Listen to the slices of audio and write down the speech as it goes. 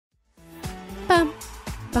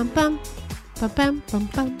Bum, bum, bum, bum, bum,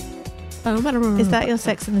 bum. Is that your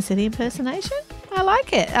Sex and the City impersonation? I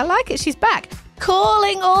like it. I like it. She's back.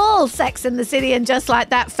 Calling all Sex and the City and Just Like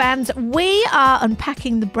That fans, we are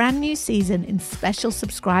unpacking the brand new season in special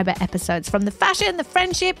subscriber episodes. From the fashion, the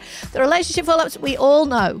friendship, the relationship follow-ups, we all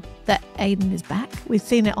know that Aiden is back. We've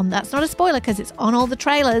seen it on, that's not a spoiler because it's on all the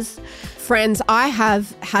trailers. Friends, I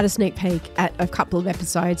have had a sneak peek at a couple of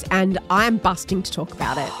episodes and I'm busting to talk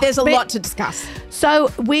about it. There's a lot to discuss.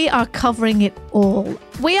 So we are covering it all.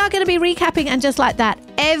 We are going to be recapping And Just Like That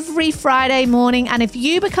every Friday morning. And if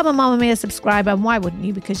you become a Mamamia subscriber, and why wouldn't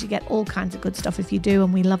you? Because you get all kinds of good stuff if you do,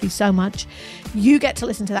 and we love you so much. You get to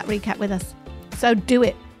listen to that recap with us. So do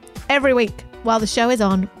it every week. While the show is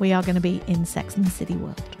on, we are going to be in Sex and the City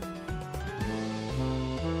world.